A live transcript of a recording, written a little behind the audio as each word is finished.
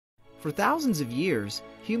For thousands of years,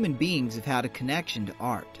 human beings have had a connection to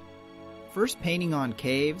art. First painting on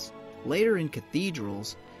caves, later in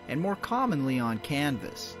cathedrals, and more commonly on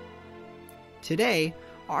canvas. Today,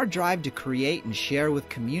 our drive to create and share with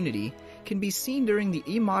community can be seen during the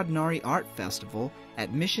I Madonnari Art Festival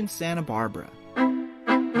at Mission Santa Barbara.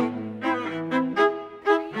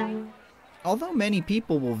 Although many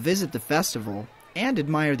people will visit the festival and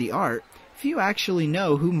admire the art, few actually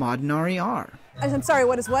know who Madonnari are. I'm sorry,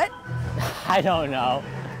 what is what? I don't know.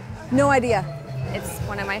 No idea. It's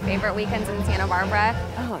one of my favorite weekends in Santa Barbara.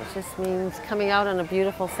 Oh, it just means coming out on a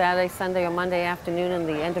beautiful Saturday, Sunday, or Monday afternoon in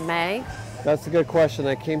the end of May. That's a good question.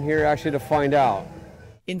 I came here actually to find out.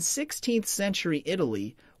 In 16th century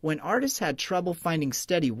Italy, when artists had trouble finding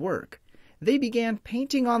steady work, they began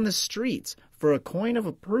painting on the streets for a coin of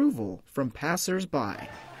approval from passers-by.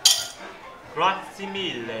 Grazie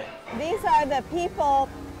mille. These are the people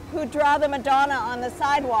who draw the Madonna on the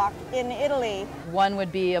sidewalk in Italy. One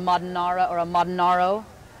would be a Madonnara or a Madonnaro,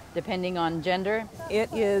 depending on gender.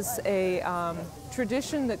 It is a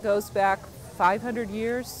tradition that goes back 500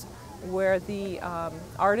 years where the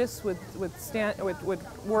artists would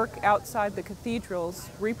work outside the cathedrals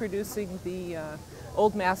reproducing the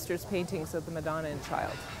old masters' paintings of the Madonna and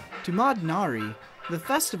Child. To Madonnari, the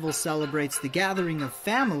festival celebrates the gathering of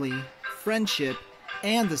family, friendship,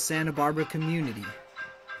 and the Santa Barbara community.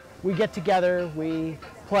 We get together, we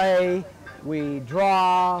play, we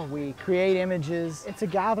draw, we create images. It's a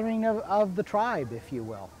gathering of the tribe, if you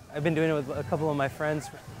will. I've been doing it with a couple of my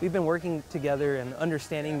friends. We've been working together and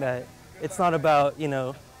understanding that it's not about,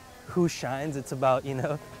 who shines. It's about,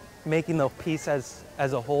 making the piece as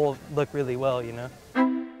a whole look really well,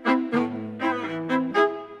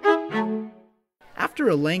 After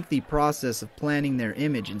a lengthy process of planning their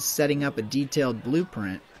image and setting up a detailed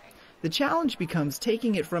blueprint, the challenge becomes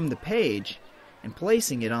taking it from the page and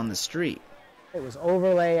placing it on the street. It was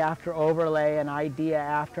overlay after overlay and idea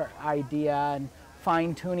after idea and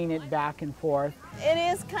fine-tuning it back and forth. It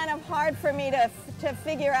is kind of hard for me to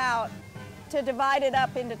figure out, to divide it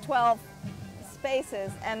up into 12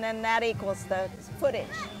 spaces, and then that equals the footage.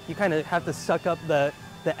 You kind of have to suck up the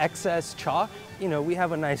excess chalk. We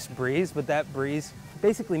have a nice breeze, but that breeze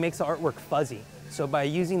basically makes the artwork fuzzy. So by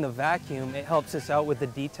using the vacuum, it helps us out with the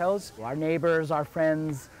details. Our neighbors, our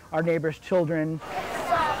friends, our neighbors' children.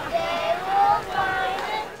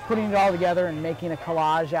 Putting it all together and making a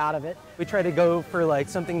collage out of it. We try to go for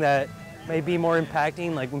something that may be more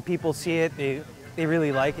impacting, like when people see it, they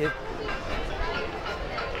really like it.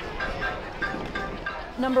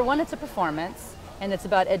 Number one, it's a performance, and it's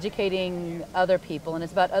about educating other people, and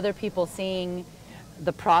it's about other people seeing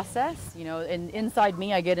the process. And inside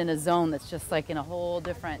me, I get in a zone that's just like in a whole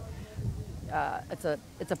different, it's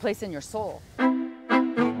a place in your soul.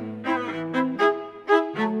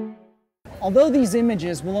 Although these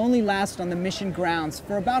images will only last on the mission grounds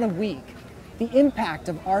for about a week, the impact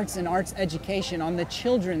of arts and arts education on the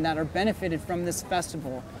children that are benefited from this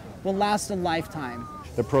festival will last a lifetime.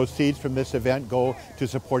 The proceeds from this event go to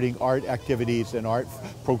supporting art activities and art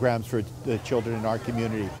programs for the children in our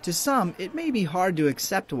community. To some, it may be hard to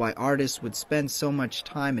accept why artists would spend so much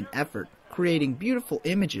time and effort creating beautiful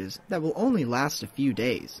images that will only last a few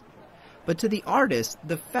days. But to the artist,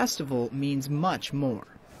 the festival means much more.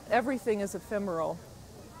 Everything is ephemeral,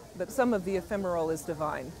 but some of the ephemeral is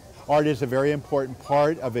divine. Art is a very important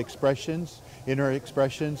part of expressions, inner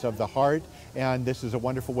expressions of the heart, and this is a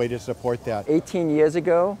wonderful way to support that. 18 years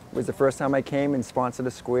ago was the first time I came and sponsored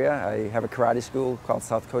a square. I have a karate school called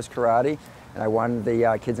South Coast Karate, and I wanted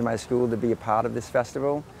the kids in my school to be a part of this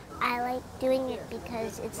festival. I like doing it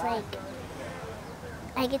because it's like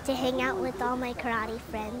I get to hang out with all my karate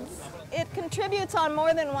friends. It contributes on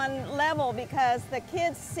more than one level because the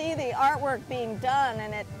kids see the artwork being done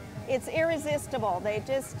and it's irresistible.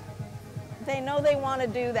 They know they want to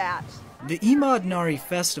do that. The I Madonnari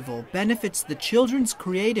Festival benefits the Children's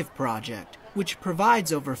Creative Project, which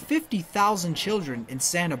provides over 50,000 children in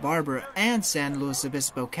Santa Barbara and San Luis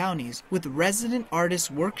Obispo counties with resident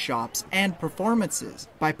artist workshops and performances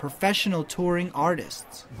by professional touring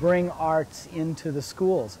artists. Bring arts into the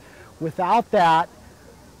schools. Without that,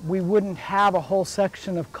 we wouldn't have a whole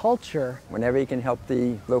section of culture. Whenever you can help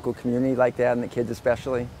the local community like that, and the kids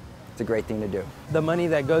especially, it's a great thing to do. The money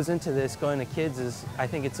that goes into this, going to kids, I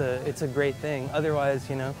think it's a great thing. Otherwise,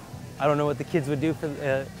 I don't know what the kids would do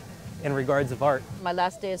in regards of art. My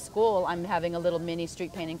last day of school, I'm having a little mini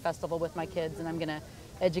street painting festival with my kids, and I'm going to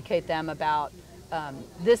educate them about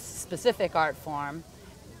this specific art form.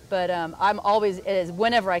 But I'm always,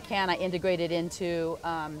 whenever I can, I integrate it into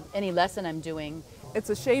any lesson I'm doing. It's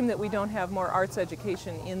a shame that we don't have more arts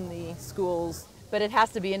education in the schools but it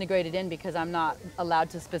has to be integrated in because I'm not allowed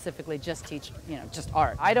to specifically just teach, just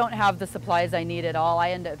art. I don't have the supplies I need at all.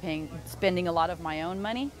 I end up spending a lot of my own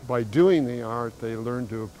money. By doing the art, they learn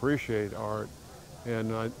to appreciate art,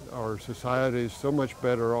 and our society is so much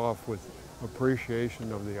better off with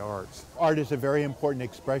appreciation of the arts. Art is a very important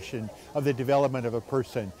expression of the development of a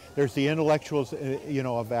person. There's the intellectuals,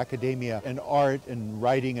 of academia, and art and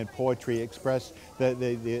writing and poetry express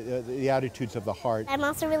the attitudes of the heart. I'm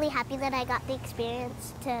also really happy that I got the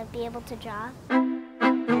experience to be able to draw.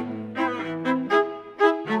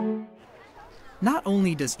 Not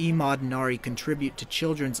only does I Madonnari contribute to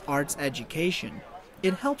children's arts education,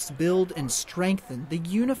 it helps build and strengthen the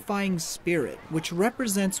unifying spirit which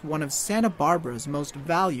represents one of Santa Barbara's most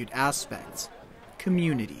valued aspects,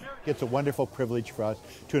 community. It's a wonderful privilege for us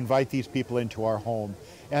to invite these people into our home.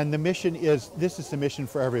 And the mission is, this is the mission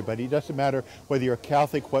for everybody. It doesn't matter whether you're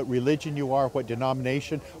Catholic, what religion you are, what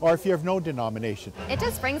denomination, or if you have no denomination. It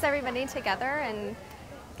just brings everybody together and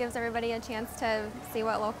gives everybody a chance to see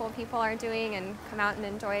what local people are doing and come out and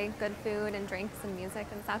enjoy good food and drinks and music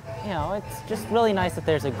and stuff. It's just really nice that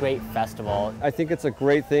there's a great festival. I think it's a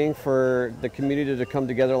great thing for the community to come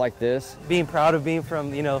together like this. Being proud of being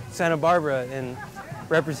from, Santa Barbara and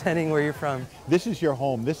representing where you're from. This is your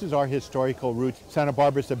home. This is our historical roots. Santa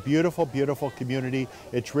Barbara is a beautiful, beautiful community.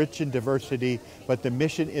 It's rich in diversity, but the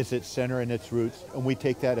mission is its center and its roots, and we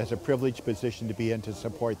take that as a privileged position to be in to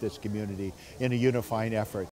support this community in a unifying effort.